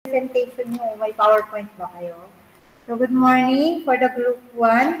presentation nyo? May PowerPoint ba kayo? So, good morning for the group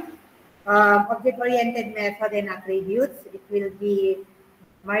 1, object-oriented method and attributes. It will be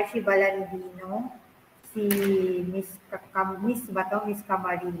Marcy Balandino, si Miss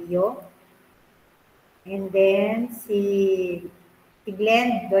Camarillo, and then si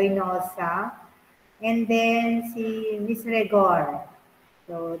Glenn Doynosa, and then si Miss Regor.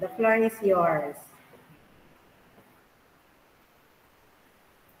 So, the floor is yours.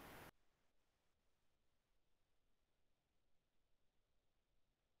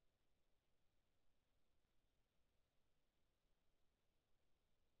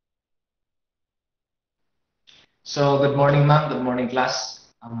 So, good morning, ma'am. Good morning, class.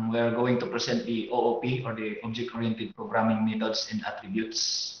 We are going to present the OOP, or the Object-Oriented Programming Methods and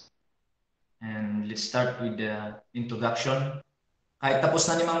Attributes. And let's start with the introduction. Kahit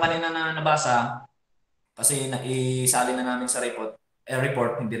tapos na ni ma'am kanina na nabasa, kasi isali na namin sa report,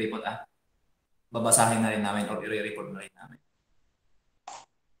 hindi report babasahin na rin namin or i-report na rin namin.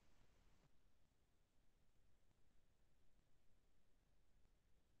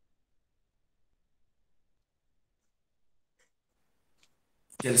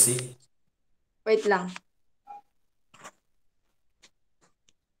 Chelsea? Wait lang.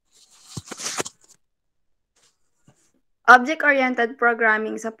 Object-oriented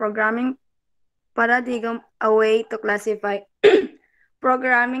programming is a programming paradigm, a way to classify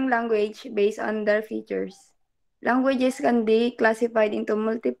programming language based on their features. Languages can be classified into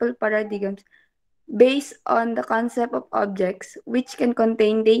multiple paradigms based on the concept of objects, which can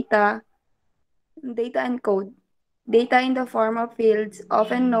contain data and code. Data in the form of fields,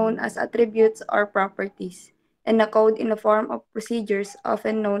 often known as attributes or properties, and the code in the form of procedures,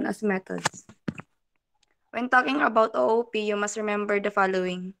 often known as methods. When talking about OOP, you must remember the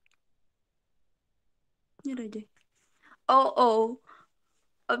following. OO,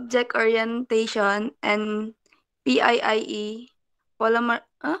 object orientation, and PIIE,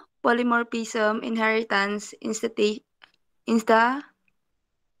 polymorphism, inheritance,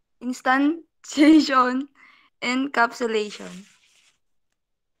 instantiation, encapsulation.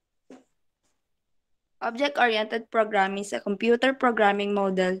 Object-oriented programming is a computer programming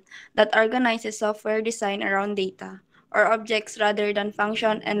model that organizes software design around data, or objects rather than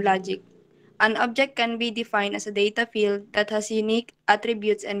function and logic. An object can be defined as a data field that has unique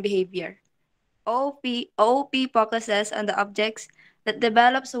attributes and behavior. OOP focuses on the objects that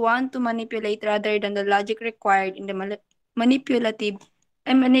developers want to manipulate rather than the logic required in the manipulate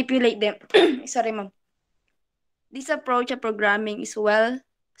them. Sorry, ma'am. This approach of programming is well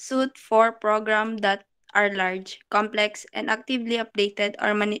suited for programs that are large, complex, and actively updated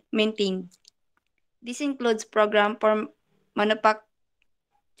or maintained. This includes programs for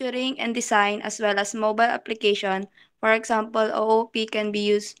manufacturing and design, as well as mobile application. For example, OOP can be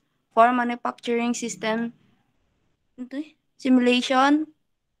used for manufacturing system simulation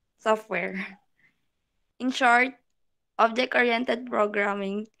software. In short, object-oriented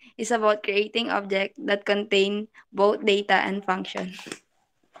programming is about creating objects that contain both data and function.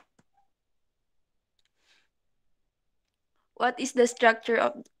 What is the structure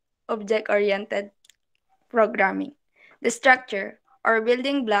of object-oriented programming? The structure or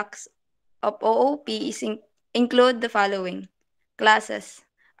building blocks of OOP include the following. Classes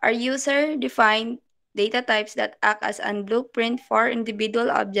are user-defined data types that act as a blueprint for individual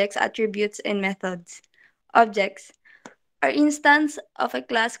objects, attributes, and methods. Objects are instances of a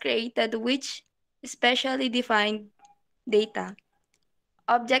class created which specially defined data.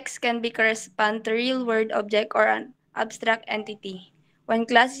 Objects can be correspond to real-world object or an abstract entity. When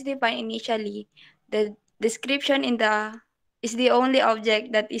class is defined initially, the description is the only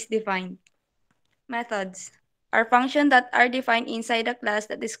object that is defined. Methods are functions that are defined inside a class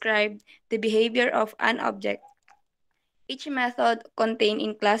that describe the behavior of an object. Each method contained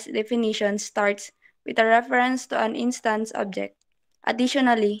in class definition starts with a reference to an instance object.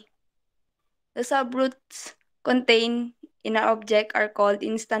 Additionally, the subroots contained in an object are called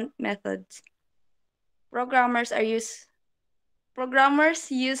instant methods. Programmers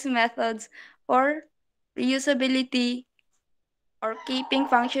use methods for reusability or keeping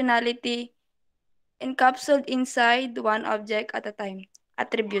functionality encapsulated inside one object at a time.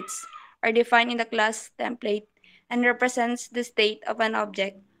 Attributes are defined in the class template and represents the state of an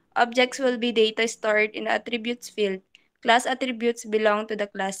object. Objects will be data stored in the attributes field. Class attributes belong to the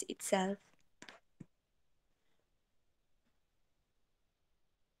class itself.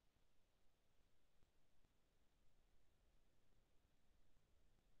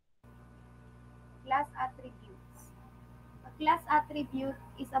 Class attributes. A class attribute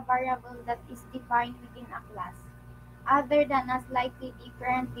is a variable that is defined within a class. other than a slightly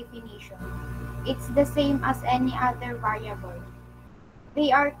different definition. It's the same as any other variable.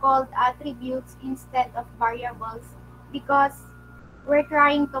 They are called attributes instead of variables because we're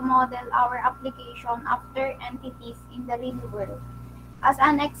trying to model our application after entities in the real world. As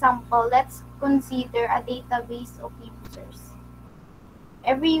an example, let's consider a database of users.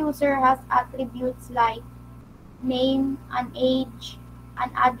 Every user has attributes like name, an age,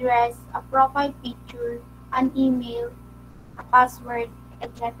 an address, a profile picture, an email, a password,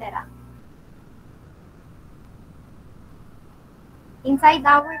 etc. Inside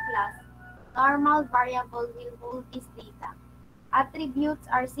our class, normal variable will hold this data. Attributes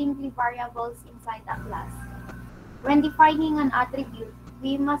are simply variables inside a class. When defining an attribute,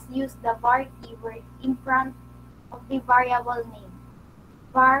 we must use the var keyword in front of the variable name.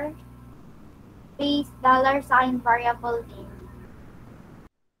 Var space $sign variable name.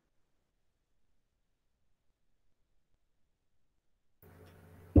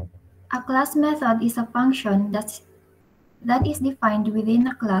 A class method is a function that is defined within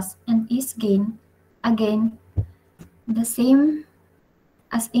a class and is again, the same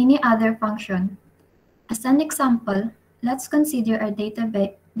as any other function. As an example, let's consider a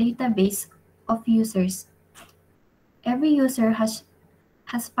database of users. Every user has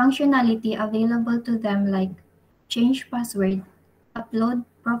functionality available to them like change password, upload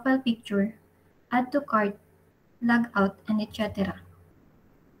profile picture, add to cart, log out, and etc.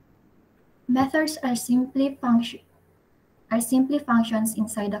 Methods are simply functions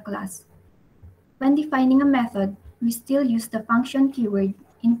inside a class. When defining a method, we still use the function keyword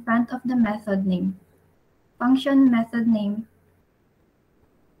in front of the method name. Function method name,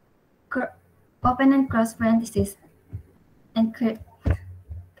 open and cross parentheses, and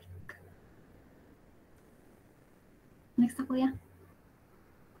next na kuya.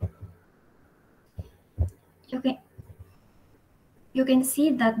 You can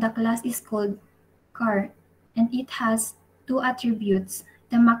see that the class is called car and it has two attributes,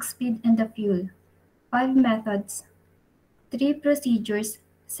 the max speed and the fuel, 5 methods, 3 procedures,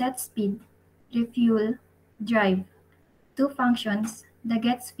 set speed, refuel, drive, 2 functions, the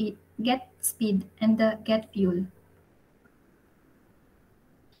get speed and the get fuel.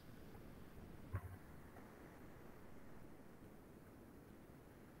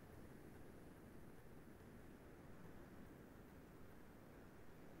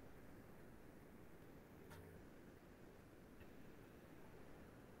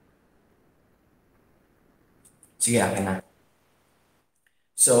 Sige, akin na.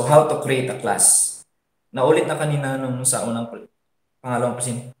 So, how to create a class. Naulit na kanina nung sa pangalawang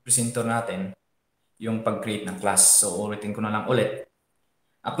presenter natin, yung pag-create ng class. So, ulitin ko na lang ulit.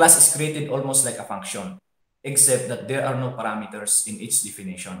 A class is created almost like a function, except that there are no parameters in its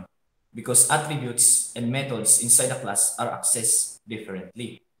definition, because attributes and methods inside a class are accessed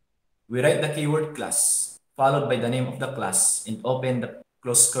differently. We write the keyword class, followed by the name of the class, and open the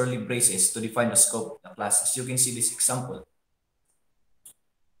close curly braces to define the scope of the class, as you can see this example.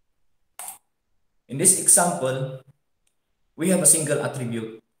 In this example, we have a single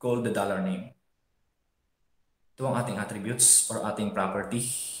attribute called the $name. Ito ang ating attributes or ating property,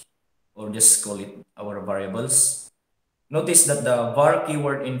 or just call it our variables. Notice that the var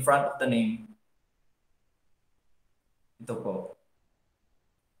keyword in front of the name, ito po.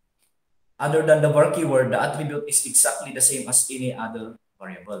 Other than the var keyword, the attribute is exactly the same as any other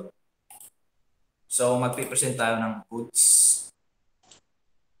variable. So, magpipresent tayo ng codes.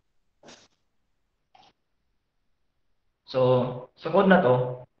 So, sa code na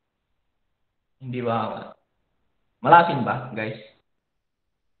to, hindi ba, malasin ba, guys?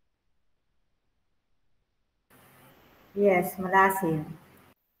 Yes, malasin.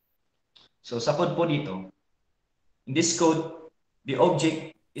 So, sa code po dito, in this code, the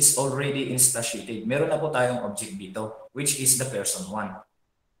object is already instantiated. Meron na po tayong object dito, which is the person 1.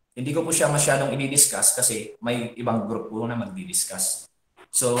 Hindi ko po siya masyadong i-discuss kasi may ibang group po na mag-discuss.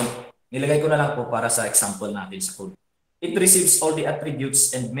 So, nilagay ko na lang po para sa example natin sa code. It receives all the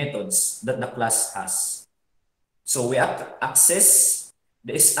attributes and methods that the class has. So, we access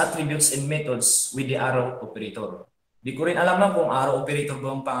these attributes and methods with the arrow operator. Di ko rin alam lang kung arrow operator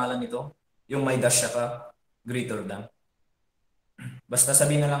ba ang pangalan nito. Yung may dash siya ka, greater than. Basta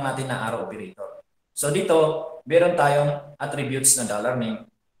sabihin na lang natin na arrow operator. So dito, meron tayong attributes na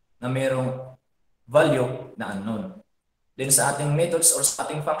 $name na merong value na unknown. Then sa ating methods or sa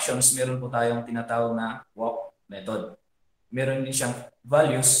ating functions, meron po tayong tinatawag na walk method. Meron din siyang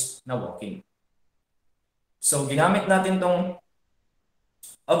values na walking. So ginamit natin tong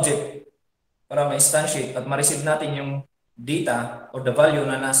object para ma-instantiate at ma-receive natin yung data or the value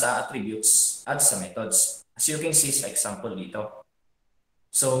na nasa attributes at sa methods. As As you can see sa example dito.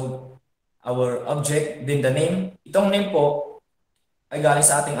 So, our object, then the name. Itong name po ay galing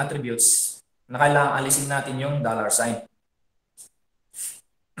sa ating attributes na kailangan alisin natin yung $sign.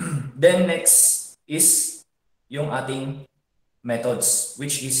 Then next is yung ating methods,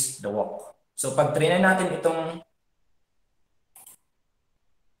 which is the walk. So, pag train natin itong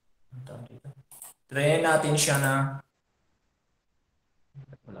train natin siya na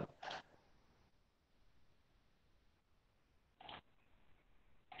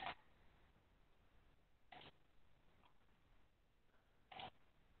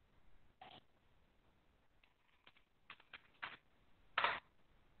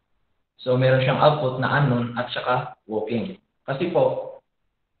so, meron siyang output na unknown at saka walking. Kasi po,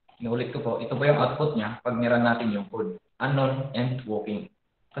 inulit ko po, ito po yung output niya pag niran natin yung code. Unknown and walking.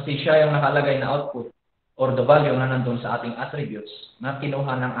 Kasi siya yung nakalagay na output or the value na nandun sa ating attributes na kinuha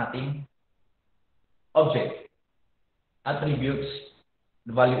ng ating object. Attributes,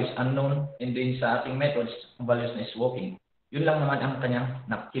 the value is unknown, and then sa ating methods, ang values na is walking. Yun lang naman ang kanyang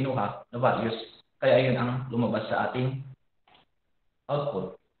kinuha na values. Kaya yun ang lumabas sa ating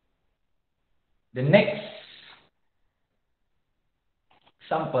output. The next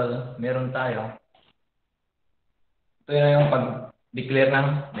example, meron tayo. Ito na yung pag-declare ng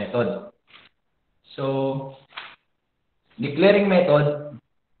method. So, declaring method,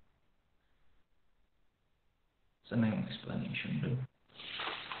 saan na yung explanation doon?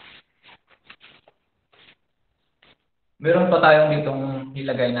 Meron pa tayong ditong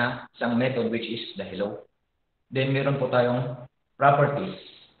nilagay na isang method which is the hello. Then meron po tayong properties.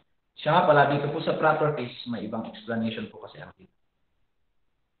 Siya nga pala, dito po sa properties, may ibang explanation po kasi akin.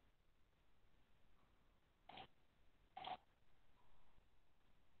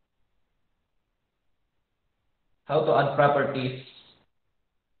 How to add properties.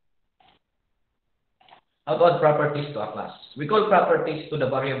 How to add properties to a class. We call properties to the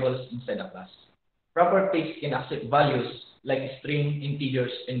variables inside a class. Properties can accept values like string,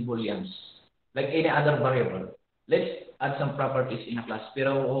 integers, and booleans, like any other variable. Let's add some properties in a class.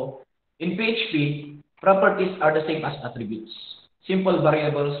 Pero in PHP, properties are the same as attributes. Simple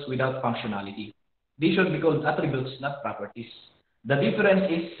variables without functionality. These should be called attributes, not properties. The difference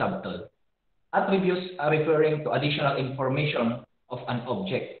is subtle. Attributes are referring to additional information of an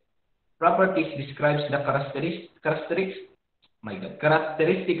object. Properties describes the characteristics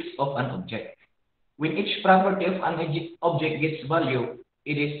of an object. When each property of an object gets value,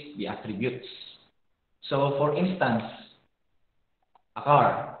 it is the attributes. So, for instance, a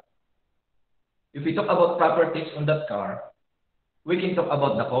car. If we talk about properties on that car, we can talk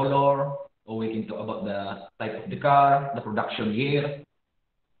about the color, or we can talk about the type of the car, the production year.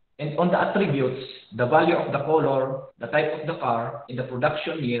 And on the attributes, the value of the color, the type of the car, and the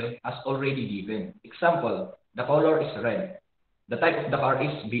production year as already given. Example, the color is red. The type of the car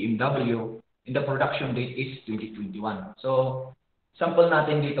is BMW, and the production date is 2021. So, sample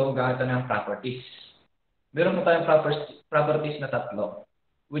natin dito gamit ng properties. Meron po tayong properties na tatlo,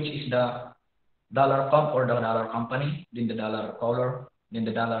 which is the $comp or the $company, then the $color, then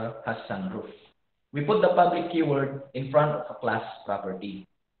the $has sunroof. We put the public keyword in front of a class property.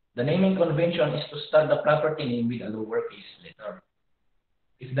 The naming convention is to start the property name with a lowercase letter.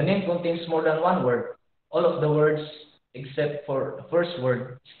 If the name contains more than one word, all of the words except for the first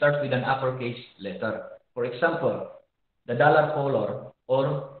word start with an uppercase letter. For example, the $color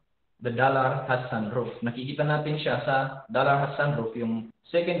or the $has sunroof. Nakikita natin siya sa $has sunroof, yung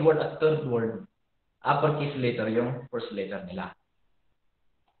second word at third word, uppercase letter yung first letter nila.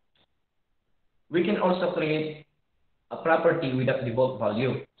 We can also create a property with a default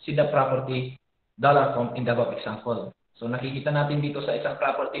value. See the property $comp in the above example. So nakikita natin dito sa isang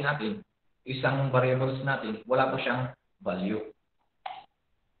property natin, isang variables natin, wala po siyang value.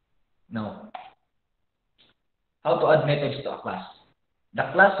 Now, how to add methods to a class? The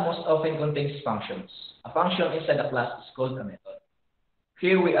class most often contains functions. A function inside the class is called a method.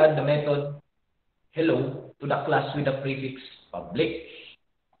 Here we add the method hello to the class with the prefix public.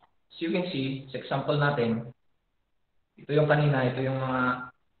 So you can see, sa example natin, ito yung kanina, ito yung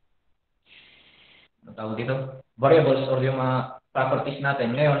mga ano tawag dito? Variables or yung mga properties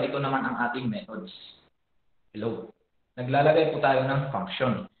natin. Ngayon, ito naman ang ating methods. Hello. Naglalagay po tayo ng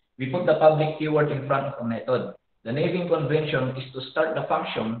function. We put the public keyword in front of a method. The naming convention is to start the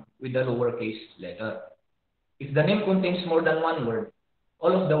function with the lowercase letter. If the name contains more than one word,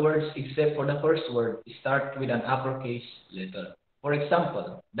 all of the words except for the first word start with an uppercase letter. For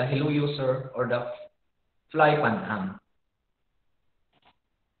example, the hello user or the fly Pan-Am.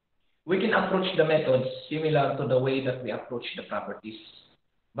 We can approach the methods similar to the way that we approach the properties.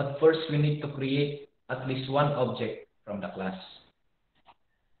 But first, we need to create at least one object from the class.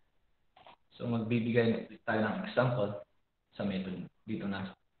 So magbibigay tayo ng example sa method dito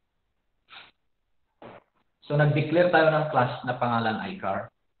na. So nag-declare tayo ng class na pangalan ay car.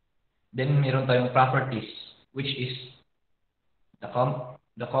 Then meron tayong properties which is the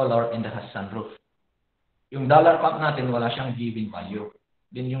color and the sunroof. Yung dollar count natin wala siyang given value.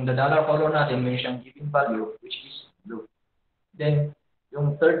 Then yung the dollar color natin meron siyang given value which is blue. Then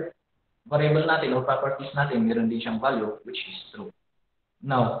yung third variable natin o properties natin meron din siyang value which is true.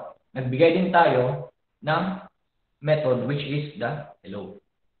 Now, nagbigay din tayo ng method which is the hello.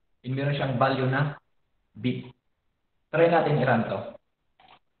 And meron siyang value na bit. Try natin i-run to.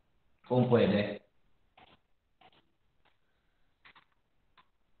 Kung pwede.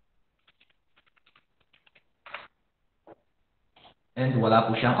 And wala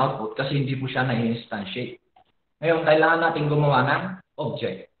po siyang output kasi hindi po siya na-instantiate. Ngayon, kailangan natin gumawa ng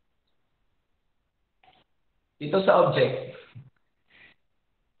object. Dito sa object,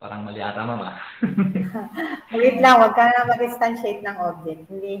 parang mali ata, mama. Wait lang, huwag ka na mag-instantiate ng object.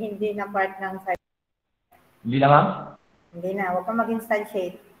 Hindi na part ng site. Hindi na, ma'am? Hindi na, huwag ka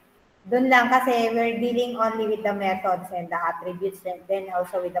mag-instantiate. Doon lang kasi we're dealing only with the methods and the attributes and then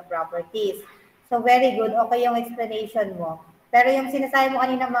also with the properties. So very good, okay yung explanation mo. Pero yung sinasabi mo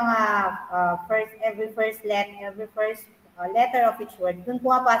kanina mga every first letter of each word, dun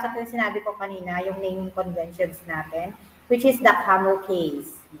pumapasok yung sinabi ko kanina, yung naming conventions natin, which is the camel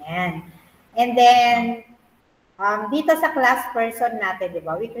case. Yan. And then, dito sa class person natin, di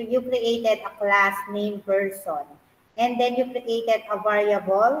ba? You created a class name person. And then you created a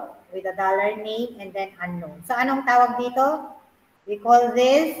variable with a dollar name and then unknown. So anong tawag dito? We call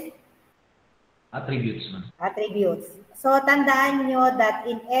this Attributes, ma'am. Attributes. So tandaan nyo that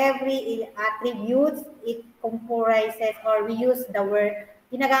in every attributes, it comprises or we use the word,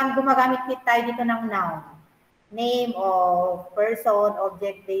 gumagamit tayo dito ng noun. Name of person,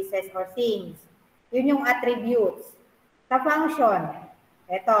 object, places, or things. Yun yung attributes. Sa function,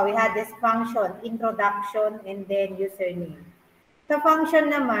 ito, we had this function, introduction, and then username. Sa function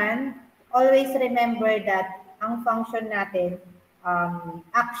naman, always remember that ang function natin,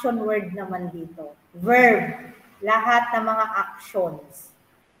 action word naman dito. Verb. Lahat ng mga actions.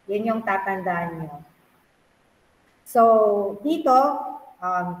 Yan yung tatandaan nyo. So, dito,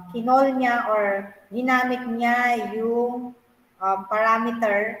 kinol niya or ginamit niya yung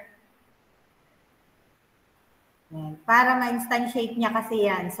parameter para ma-instantiate niya kasi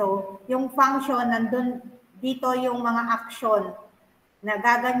yan. So, yung function, nandun dito yung mga action na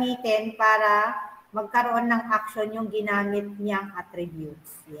gagamitin para magkaroon ng action yung ginamit niyang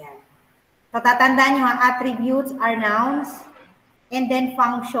attributes. Yan. So, tatandaan nyo, attributes are nouns, and then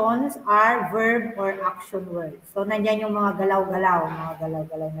functions are verb or action words. So, nandyan yung mga galaw-galaw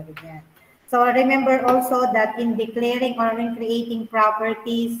na ganyan. So, remember also that in declaring or in creating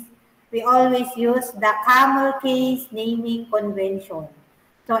properties, we always use the camel case naming convention.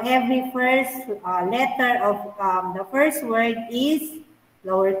 So, every first letter of the first word is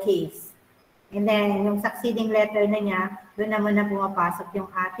lowercase. And then, yung succeeding letter na niya, doon naman na pumapasok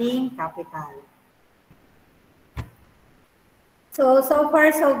yung ating capital. So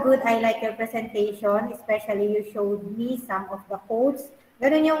far, so good. I like your presentation. Especially, you showed me some of the codes.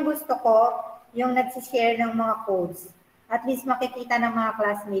 Ganun yung gusto ko, yung nagsishare ng mga codes. At least makikita ng mga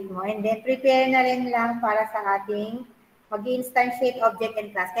classmates mo. And then, prepare na rin lang para sa ating mag-instantiate object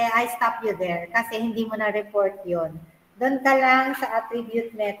and class. Kaya I stop you there kasi hindi mo na-report yun. Doon ka lang sa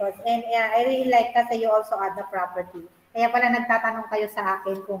attribute methods. And I really like kasi you also add the property. Kaya pala nagtatanong kayo sa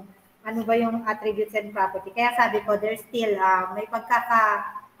akin kung ano ba yung attributes and property. Kaya sabi ko, there's still, may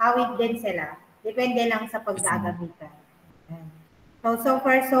pagkakahawig din sila. Depende lang sa paggagamitan. So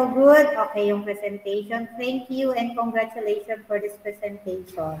far, so good. Okay, yung presentation. Thank you and congratulations for this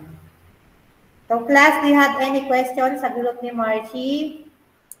presentation. So class, do you have any questions sa group ni Marcie?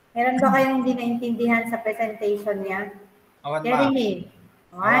 Meron ba kayong hindi naintindihan sa presentation niya? Jeremy.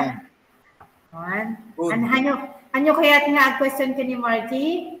 One. Ano kaya tina-question ko ni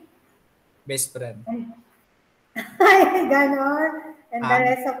Marcie? Best friend. Ganon. And the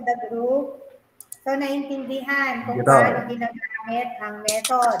rest of the group. So, naintindihan kung paano ginagamit ang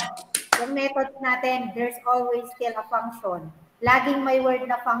method. Yung methods natin, there's always still a function. Laging may word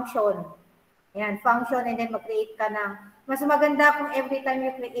na function. Ayan, function and then mag-create ka ng. Mas maganda kung every time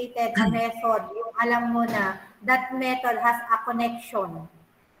you created a method, yung alam mo na that method has a connection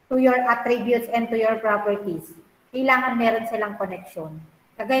to your attributes and to your properties. Kailangan meron silang connection.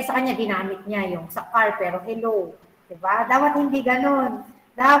 Kagaya sa kanya, ginamit niya yung sa car pero hello. Diba? Dapat hindi ganun.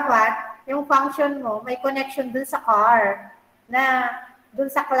 Dapat, yung function mo, may connection dun sa car na dun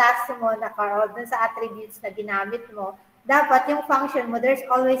sa class mo o dun sa attributes na ginamit mo, dapat yung function mo, there's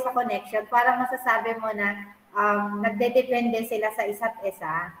always a connection. Parang masasabi mo na nagdedepende sila sa isa't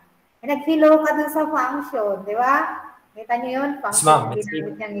isa. Nag-flow ka dun sa function, di ba? Kita niyo yun? Function na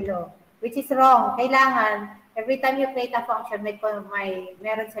ginamit niyang ilo. Which is wrong. Kailangan, every time you create a function,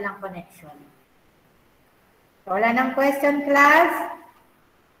 meron silang connection. So, wala ng question, class?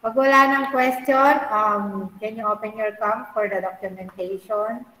 Pag wala ng question, can you open your cam for the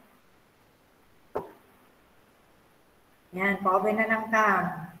documentation? Yan, pa-open na ng cam.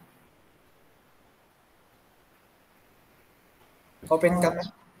 Open cam.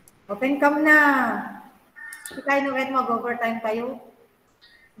 Open cam na. Kasi kayo nung mag-overtime kayo.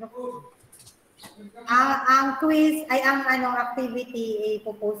 Ang quiz ay ang activity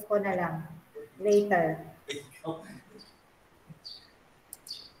ipopost ko na lang later.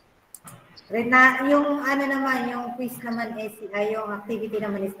 Yung yung quiz naman yung activity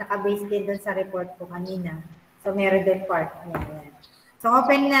naman is naka-base din doon sa report ko kanina. So meron din part. Yan. So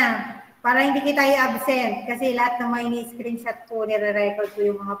open na. Para hindi kita i-absent kasi lahat ng mga ini-screenshot ko, nire-record ko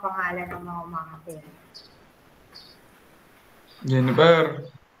yung mga pangalan ng mga umakapin. Jennifer.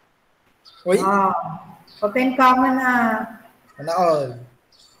 Uy. Open cam na. Ano all?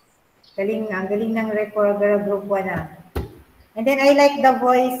 Ang galing ng recorder group 1 na. And then I like the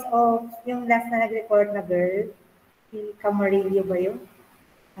voice of yung last na nag-record na girl. Si Camarillo ba yun?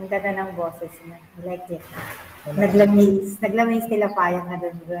 Ang ganda ng boses niya. I like it. Naglamis sila payang na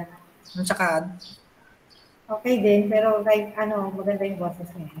doon. Ang tsaka? Okay din, pero maganda yung boses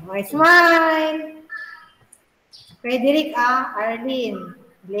niya. Okay, smile! Frederick, Arlene,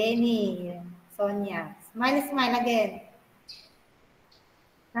 Lenny, Sonia. Smile again.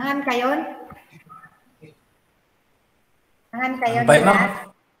 Nangan kayon? Nangan kayon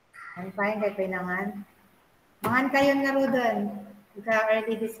na? I'm fine, kay pinangan. Nangan kayon na ro doon.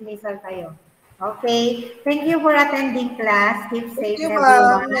 Early dismissal kayo. Okay. Thank you for attending class. Keep safe,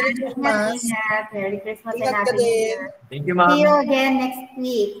 everyone. Merry Christmas. Ingat. Merry Christmas and Ingat ka Happy New din. Year. Thank you, ma'am. See you again next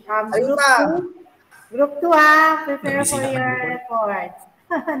week. Group 2, prepare for your reports.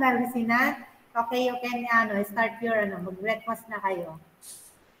 Nalusina? Okay, you can start your mag-breakfast na kayo.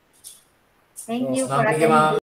 Thank you for attending.